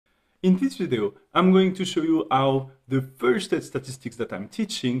In this video, I'm going to show you how the first aid statistics that I'm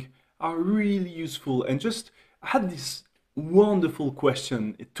teaching are really useful, and just I had this wonderful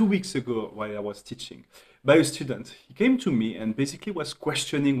question 2 weeks ago while I was teaching by a student. He came to me and basically was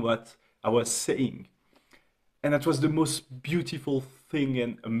questioning what I was saying. And that was the most beautiful thing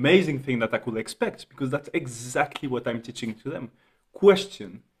and amazing thing that I could expect, because that's exactly what I'm teaching to them.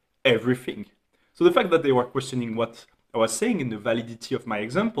 Question everything. So the fact that they were questioning what I was saying and the validity of my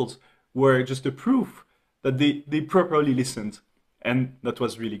examples were just a proof that they properly listened, and that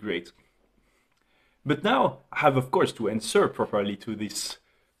was really great. But now I have, of course, to answer properly to this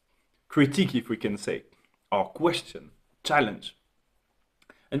critique, if we can say, or question, challenge.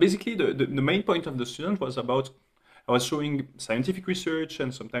 And basically the main point of the student was about, I was showing scientific research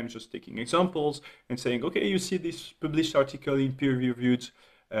and sometimes just taking examples and saying, okay, you see this published article in peer-reviewed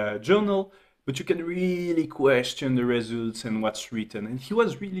journal, but you can really question the results and what's written. And he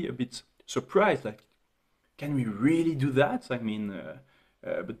was really a bit surprised, like, can we really do that? I mean,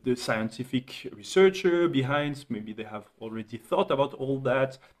 but the scientific researcher behind, maybe they have already thought about all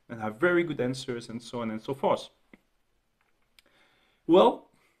that and have very good answers and so on and so forth. Well,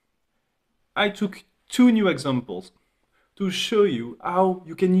 I took 2 new examples to show you how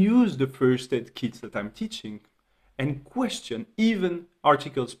you can use the first aid kits that I'm teaching and question even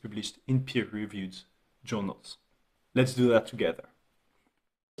articles published in peer-reviewed journals. Let's do that together.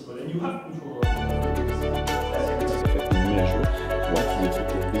 And you have control of measure what the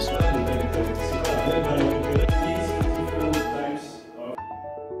effect of this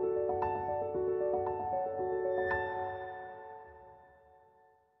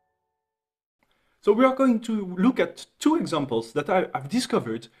So we are going to look at 2 examples that I've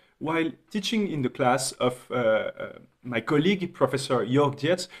discovered while teaching in the class of my colleague, Professor Jörg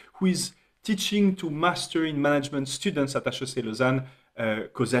Dietz, who is teaching to Master in Management students at HEC Lausanne,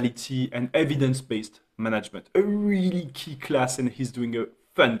 causality and evidence-based management. A really key class, and he's doing a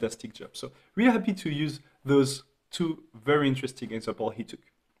fantastic job. So we're happy to use those 2 very interesting examples he took.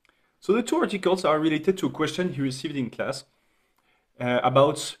 So the 2 articles are related to a question he received in class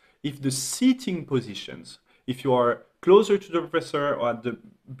about if the seating positions, if you are closer to the professor or at the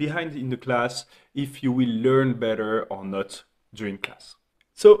behind in the class, if you will learn better or not during class.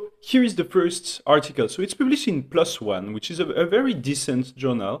 So here is the first article. So it's published in +1, which is a very decent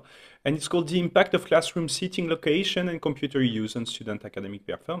journal, and it's called The Impact of Classroom Seating Location and Computer Use on Student Academic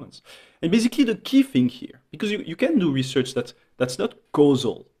Performance. And basically the key thing here, because you can do research that's not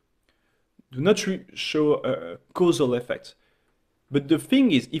causal, do not show a causal effect. But the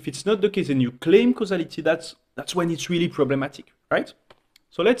thing is, if it's not the case and you claim causality, that's when it's really problematic, right?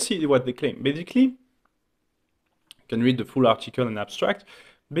 So let's see what they claim. Basically, you can read the full article and abstract.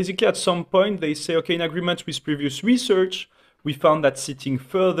 Basically, at some point, they say, okay, in agreement with previous research, we found that sitting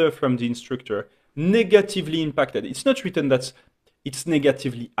further from the instructor negatively impacted. It's not written that it's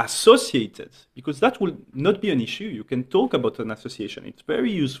negatively associated, because that will not be an issue. You can talk about an association. It's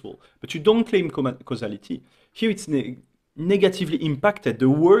very useful, but you don't claim causality. Here, it's negatively impacted. The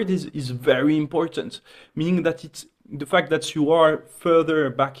word is very important, meaning that it's the fact that you are further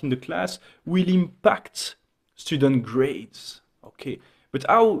back in the class will impact student grades. Okay, but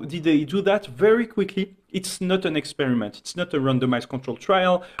how did they do that? Very quickly. It's not an experiment. It's not a randomized control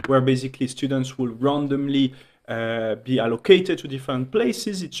trial where basically students will randomly be allocated to different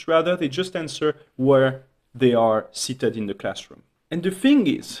places. It's rather they just answer where they are seated in the classroom. And the thing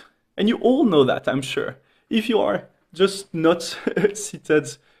is, and you all know that, I'm sure, if you are just not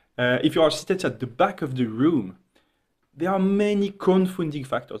seated, if you are seated at the back of the room, there are many confounding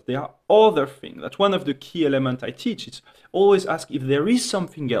factors. There are other things. That's one of the key elements I teach. It's always ask if there is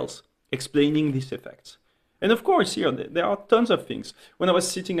something else explaining these effects. And of course, here, there are tons of things. When I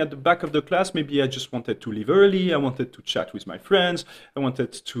was sitting at the back of the class, maybe I just wanted to leave early. I wanted to chat with my friends. I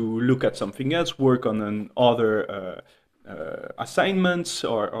wanted to look at something else, work on other assignments,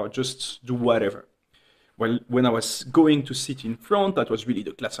 or just do whatever. Well, when I was going to sit in front, that was really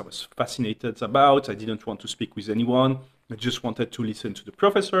the class I was fascinated about. I didn't want to speak with anyone. I just wanted to listen to the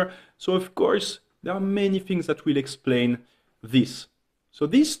professor. So of course, there are many things that will explain this. So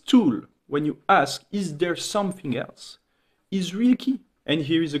this tool, when you ask, is there something else, is really key. And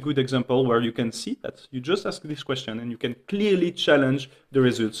here is a good example where you can see that you just ask this question and you can clearly challenge the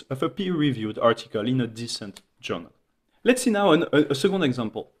results of a peer-reviewed article in a decent journal. Let's see now a second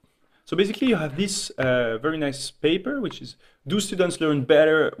example. So basically you have this very nice paper, which is, do students learn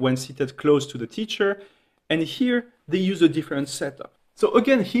better when seated close to the teacher? And here they use a different setup. So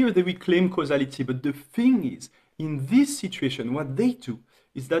again, here they will claim causality, but the thing is, in this situation, what they do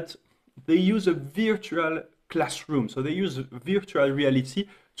is that they use a virtual classroom. So they use virtual reality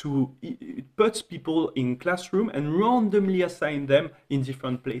to put people in classroom and randomly assign them in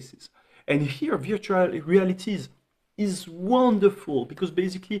different places. And here, virtual realities is wonderful because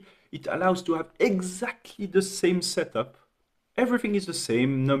basically it allows to have exactly the same setup. Everything is the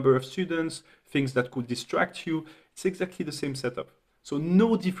same, number of students, things that could distract you. It's exactly the same setup. So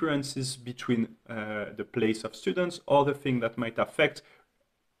no differences between the place of students or the thing that might affect.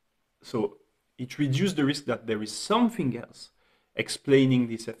 So it reduces the risk that there is something else explaining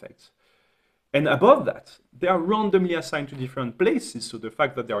these effects. And above that, they are randomly assigned to different places. So the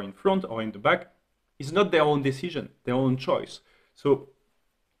fact that they are in front or in the back is not their own decision, their own choice. So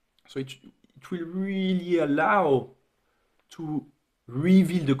it will really allow to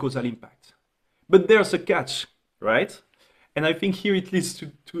reveal the causal impact. But there's a catch, right? And I think here it leads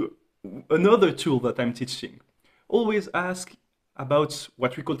to another tool that I'm teaching. Always ask about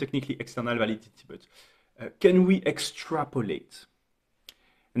what we call technically external validity, but can we extrapolate?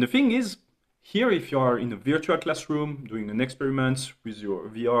 And the thing is, here, if you are in a virtual classroom doing an experiment with your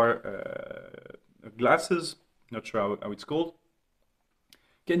VR glasses, not sure how it's called,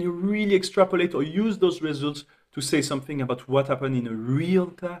 can you really extrapolate or use those results to say something about what happened in a real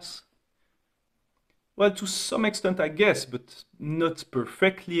class? Well, to some extent, I guess, but not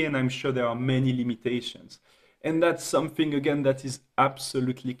perfectly, and I'm sure there are many limitations. And that's something, again, that is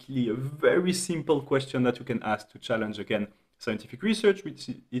absolutely key. A very simple question that you can ask to challenge, again, scientific research, which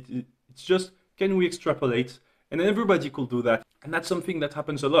it's just, can we extrapolate? And everybody could do that. And that's something that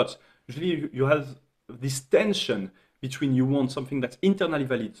happens a lot. Usually you have this tension between you want something that's internally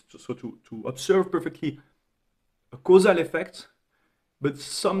valid, so to observe perfectly a causal effect, but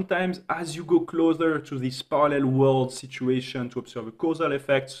sometimes as you go closer to this parallel world situation to observe a causal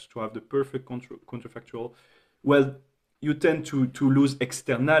effect, to have the perfect counterfactual, well, you tend to lose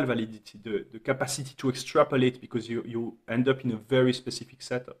external validity, the capacity to extrapolate, because you end up in a very specific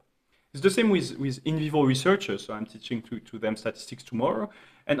setup. It's the same with in vivo researchers. So I'm teaching to them statistics tomorrow,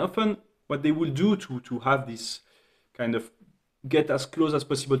 and often what they will do to have this kind of get as close as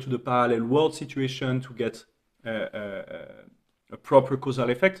possible to the parallel world situation, to get a proper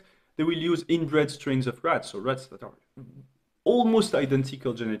causal effect, they will use inbred strains of rats, so rats that are almost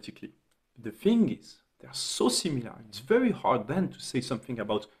identical genetically. The thing is, they are so similar. It's very hard then to say something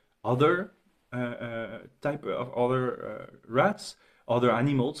about other type of other rats, other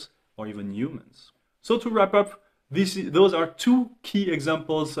animals, or even humans. So to wrap up, those are two key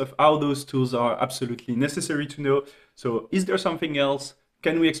examples of how those tools are absolutely necessary to know. So is there something else?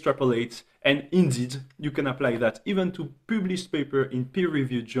 Can we extrapolate? And indeed, you can apply that even to published paper in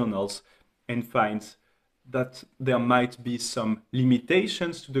peer-reviewed journals and find that there might be some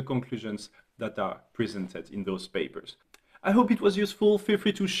limitations to the conclusions that are presented in those papers. I hope it was useful. Feel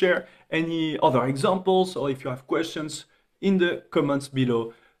free to share any other examples, or if you have questions, in the comments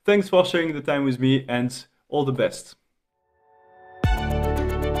below. Thanks for sharing the time with me, and all the best.